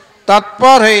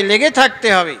তৎপর হয়ে লেগে থাকতে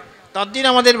হবে, ততদিন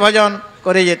আমাদের ভজন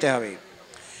করে যেতে হবে।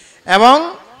 এবং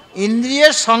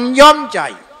ইন্দ্রিয়ের সংযম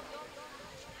চাই।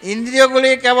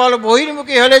 ইন্দ্রিয়গুলি কেবল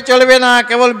বহির্মুখী হলে চলবে না,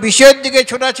 কেবল বিষয়ের দিকে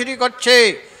ছোটাছুটি করছে,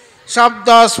 শব্দ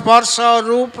স্পর্শ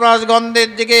রূপ রস গন্ধের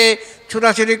দিকে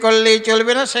ছুটাছুটি করলেই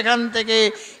চলবে না। সেখান থেকে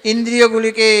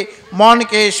ইন্দ্রিয়গুলিকে,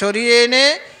 মনকে সরিয়ে এনে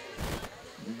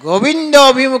গোবিন্দ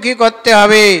অভিমুখী করতে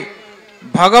হবে,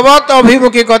 ভগবত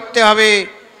অভিমুখী করতে হবে।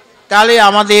 তাহলে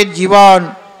আমাদের জীবন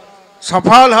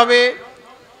সফল হবে।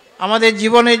 আমাদের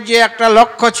জীবনের যে একটা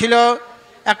লক্ষ্য ছিল,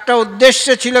 একটা উদ্দেশ্য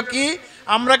ছিল, কি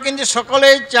আমরা কিন্তু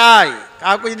সকলেই চাই।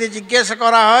 কাউকে যদি জিজ্ঞাসা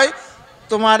করা হয়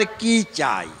তোমার কি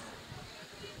চাই,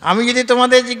 আমি যদি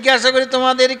তোমাদের জিজ্ঞাসা করি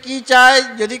তোমাদের কি চাই,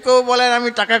 যদি কেউ বলেন আমি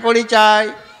টাকা কড়ি চাই,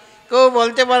 কেউ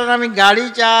বলতে পারেন আমি গাড়ি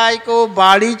চাই, কেউ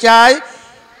বাড়ি চাই,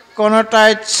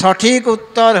 কোনোটাই সঠিক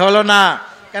উত্তর হলো না।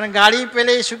 কেন গাড়ি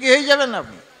পেলেই সুখী হয়ে যাবেন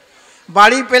আপনি?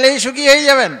 বাড়ি পেলেই সুখী হয়ে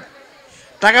যাবেন?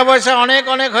 টাকা পয়সা অনেক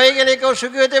অনেক হয়ে গেলে কেউ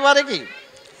সুখী হতে পারে কি?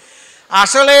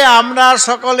 আসলে আমরা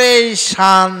সকলেই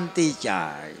শান্তি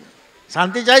চাই।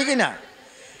 শান্তি চাই কি না?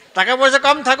 টাকা পয়সা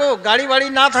কম থাকুক, গাড়ি বাড়ি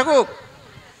না থাকুক,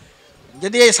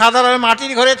 যদি এই সাধারণ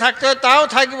মাটির ঘরে থাকতে হয় তাও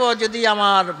থাকবো, যদি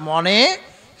আমার মনে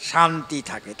শান্তি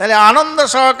থাকে, তাহলে আনন্দ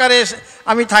সহকারে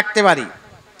আমি থাকতে পারি।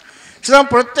 সুতরাং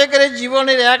প্রত্যেকের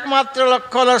জীবনের একমাত্র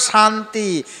লক্ষ্য হলো শান্তি।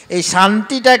 এই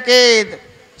শান্তিটাকে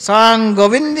স্বয়ং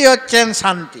গোবিন্দই হচ্ছেন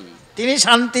শান্তি, তিনি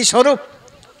শান্তি স্বরূপ।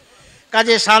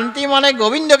 কাজে শান্তি মানে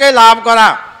গোবিন্দকে লাভ করা।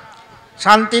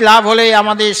 শান্তি লাভ হলে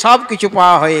আমাদের সব কিছু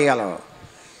পাওয়া হয়ে গেল।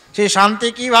 সেই শান্তি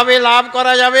কিভাবে লাভ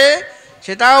করা যাবে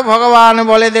সেটাও ভগবান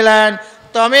বলে দিলেন,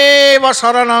 তমেব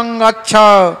শরণং গচ্ছ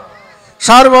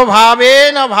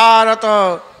সর্বভাবেন ভারত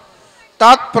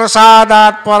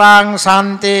তৎপ্রসাদাৎ পরাং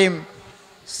শান্তিম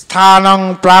স্থানং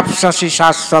প্রাপ্স্যসি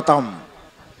শাশ্বতম।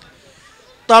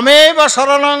 তমেব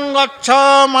শরণং গচ্ছ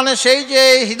মানে সেই যে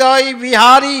হৃদয়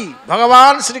বিহারী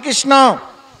ভগবান শ্রীকৃষ্ণ।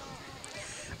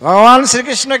 ভগবান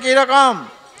শ্রীকৃষ্ণ কীরকম?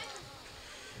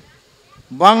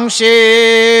 বংশে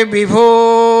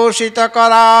বিভূষিত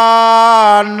করা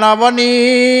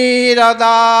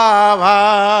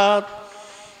নবনীরদাভাত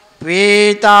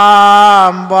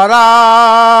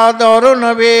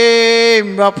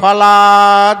পীতাম্বরাদরুণবিম্ব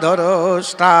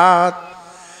ফলাধরষ্টাৎ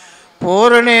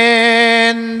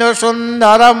পূর্ণেন্দু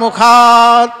সুন্দর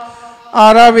মুখাৎ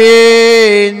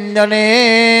অরবিন্দ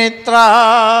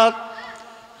নেত্রাৎ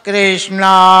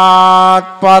কৃষ্ণাৎ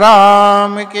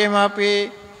পরম কিমপি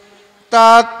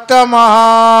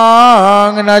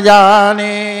তত্ত্বমহং ন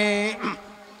জানে।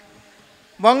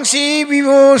 বংশী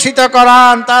বিভূষিত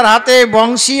করান, তার হাতে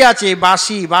বংশী আছে,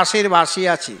 বাঁশি, বাঁশের বাঁশি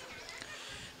আছে।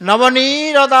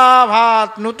 নবনীরদাভাত,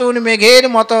 নতুন মেঘের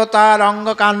মতো তার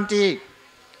অঙ্গকান্তি।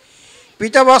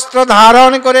 পীতবস্ত্র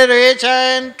ধারণ করে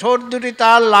রয়েছেন, ঠোঁট দুটি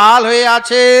তার লাল হয়ে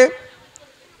আছে।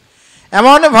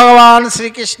 এমন ভগবান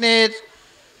শ্রীকৃষ্ণের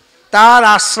তার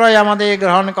আশ্রয় আমাদের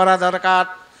গ্রহণ করা দরকার।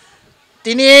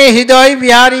 তিনি হৃদয়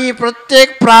বিহারী, প্রত্যেক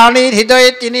প্রাণীর হৃদয়ে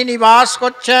তিনি নিবাস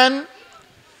করছেন।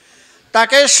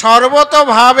 তাকে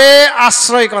সর্বতভাবে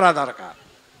আশ্রয় করা দরকার।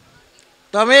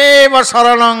 তমেব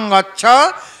শরণং গচ্ছ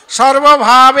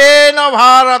সর্বভাবেন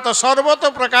ভারত, সর্বত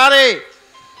প্রকারে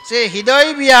সে হৃদয়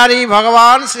বিহারী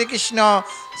ভগবান শ্রীকৃষ্ণ,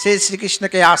 সেই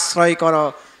শ্রীকৃষ্ণকে আশ্রয় করো,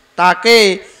 তাকে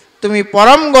তুমি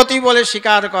পরম গতি বলে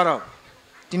স্বীকার করো।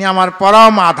 তিনি আমার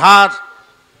পরম আধার,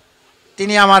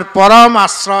 তিনি আমার পরম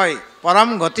আশ্রয়, পরম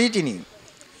গতি তিনি।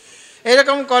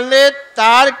 এরকম করলে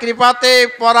তার কৃপাতে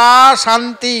পরা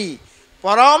শান্তি,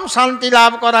 পরম শান্তি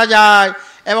লাভ করা যায়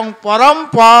এবং পরম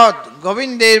পদ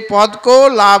গোবিন্দের পদকেও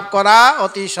লাভ করা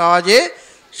অতি সহজে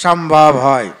সম্ভব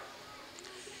হয়।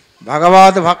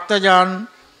 ভাগবত ভক্তজন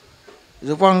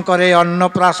রূপঙ্করে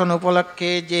অন্নপ্রাশন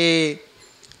উপলক্ষে যে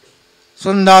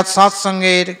সুন্দর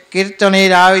সৎসঙ্গের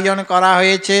কীর্তনের আয়োজন করা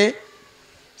হয়েছে,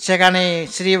 সেখানে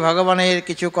শ্রী ভগবানের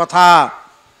কিছু কথা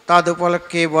তদ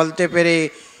উপলক্ষে বলতে পেরে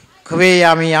খুবই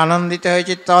আমি আনন্দিত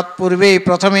হয়েছি। তৎপূর্বেই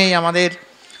প্রথমেই আমাদের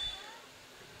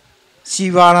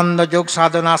শিবানন্দ যোগ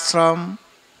সাধন আশ্রম,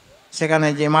 সেখানে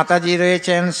যে মাতাজি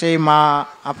রয়েছেন সেই মা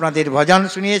আপনাদের ভজন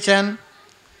শুনিয়েছেন,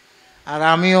 আর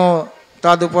আমিও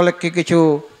তদ উপলক্ষে কিছু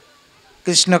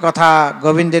কৃষ্ণ কথা,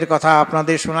 গোবিন্দের কথা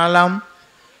আপনাদের শোনালাম।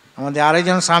 আমাদের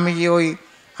আরেকজন স্বামীজি ওই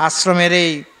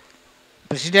আশ্রমেরই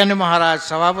প্রেসিডেন্ট মহারাজ,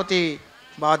 সভাপতি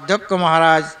বা অধ্যক্ষ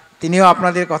মহারাজ, তিনিও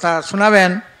আপনাদের কথা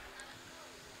শোনাবেন।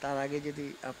 তার আগে যদি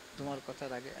তোমার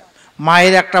কথার আগে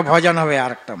মায়ের একটা ভজন হবে,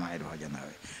 আর একটা মায়ের ভজন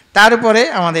হবে। তার উপরে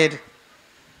আমাদের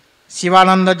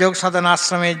শিবানন্দ যোগ সাধন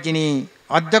আশ্রমের যিনি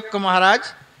অধ্যক্ষ মহারাজ,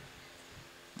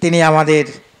 তিনি আমাদের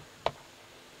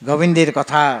গোবিন্দের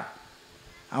কথা,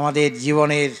 আমাদের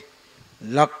জীবনের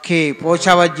লক্ষ্যে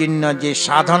পৌঁছাবার জন্য যে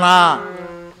সাধনা,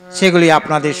 সেগুলি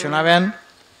আপনাদের শোনাবেন।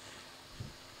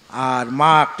 আর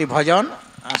মা একটি ভজন,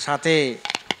 আর সাথে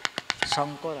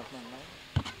শঙ্কর, আপনার নাম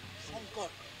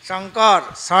শঙ্কর,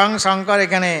 স্বয়ং শঙ্কর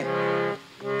এখানে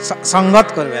সঙ্গত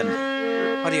করবেন।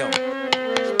 হরি ওম।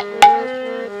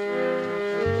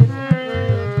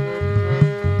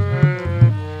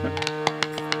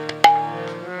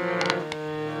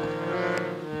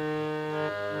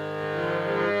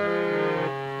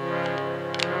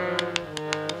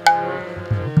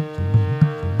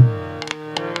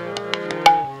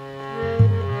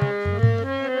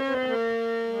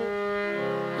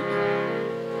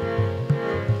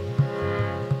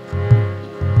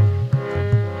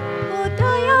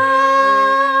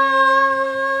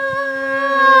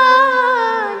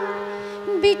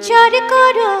 বিচার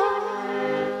করো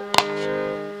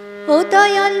ও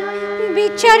দয়াল,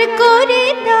 বিচার করে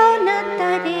দাও না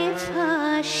তারে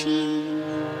ফাঁসি।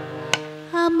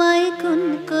 আমায় খুন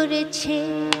করেছে,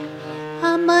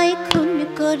 আমায় খুন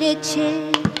করেছে,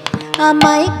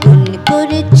 আমায় গুণ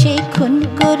করেছে, খুন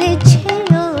করেছে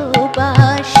ও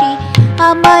বাসি।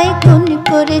 আমায় গুণ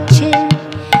করেছে,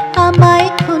 আমায়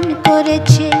খুন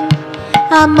করেছে,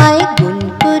 আমায় গুণ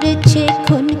করেছে,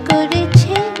 খুন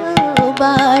করেছে ও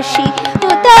বাসি। ও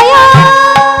দয়া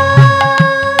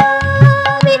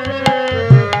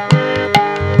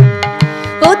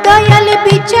ও দয়াল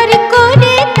বিচার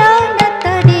করে দাও না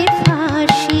তারে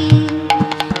ফাঁসি।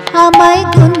 আমায়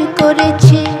গুণ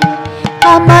করেছে,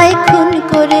 আমায় খুন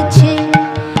করেছে,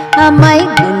 আমায়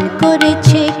গুণ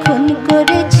করেছে, খুন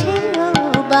করেছে ও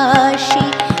বাসি।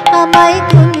 আমায়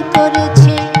গুণ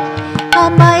করেছে,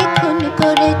 আমায় খুন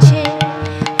করেছে,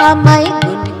 আমায়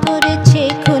গুণ করেছে,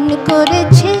 খুন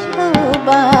করেছে ও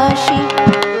বাসি।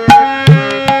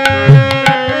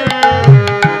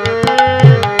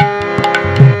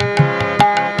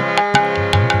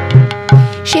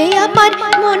 সে আমার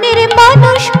মনের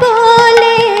মানুষ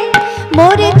বলে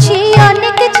মরেছি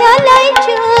অনেক জ্বালায়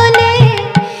জ্বলে।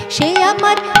 সে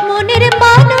আমার মনের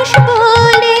মানুষ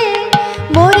বলে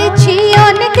মরেছি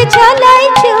অনেক জ্বালায়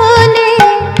জ্বলে।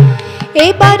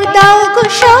 এবার দাও গো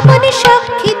সমান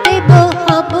সাক্ষী দেব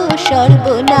হব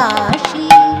সর্বনাশী।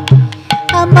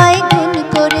 আমায় গুণ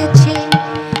করেছে,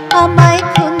 আমায়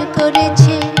খুন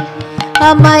করেছে,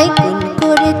 আমায় গুণ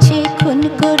করেছে, খুন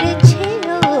করেছে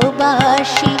ও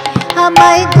বাসি।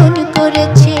 আমায় গুণ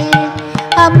করেছে,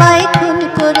 আমায় খুন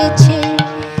করেছে,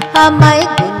 আমায়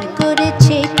গুণ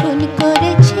করেছে, খুন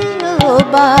করেছে ও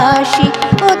বাসি।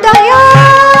 ও দয়াল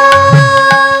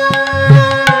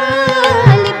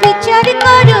বিচার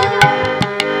করো,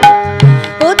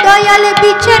 ও দয়াল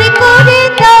বিচার করে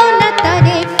দাও না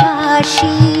তারে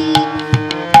ফাঁসি।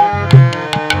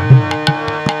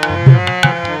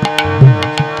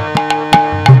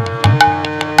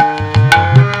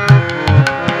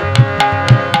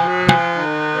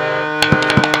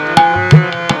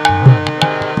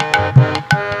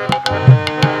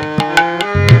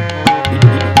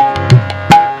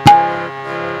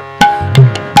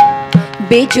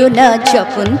 বেজনা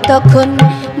যখন তখন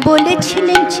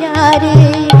বলেছিলেন চারে,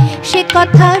 সে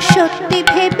কথা সত্যি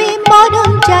ভেবে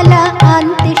মরণ জ্বালা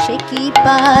আনতে সে কি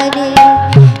পারে।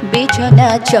 বেজনা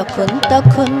যখন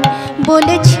তখন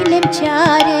বলেছিলেন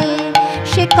চারে,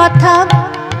 সে কথা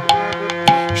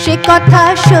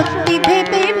সত্যি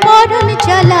ভেবে মরণ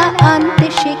জ্বালা আনতে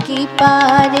সে কি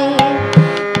পারে।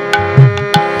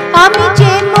 আমি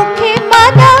যে মুখে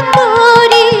মানা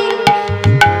করি,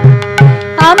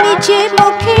 আমি যে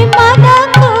মুখে মানা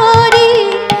করি,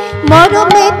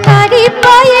 মরমে তারি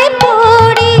পায়ে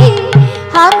পড়ি।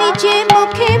 আমি যে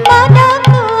মুখে মানা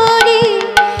করি,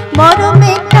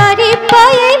 মরমে তারি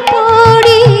পায়ে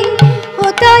পড়ি। ও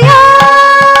দয়াল,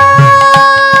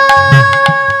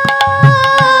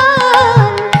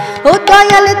 ও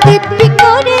দয়াল দিব্যি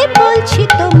করে বলছি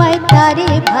তোমায় তারে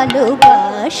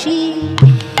ভালোবাসি।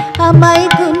 আমায়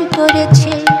গুণ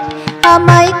করেছে,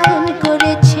 আমায় খুন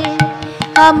করেছে,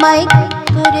 আমায় গুণ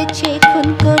করেছে, খুন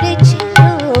করেছে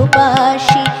ও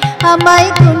বাসি। আমায়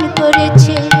গুণ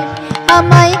করেছে,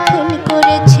 আমায় খুন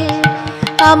করেছে,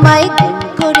 আমায় গুণ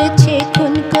করেছে,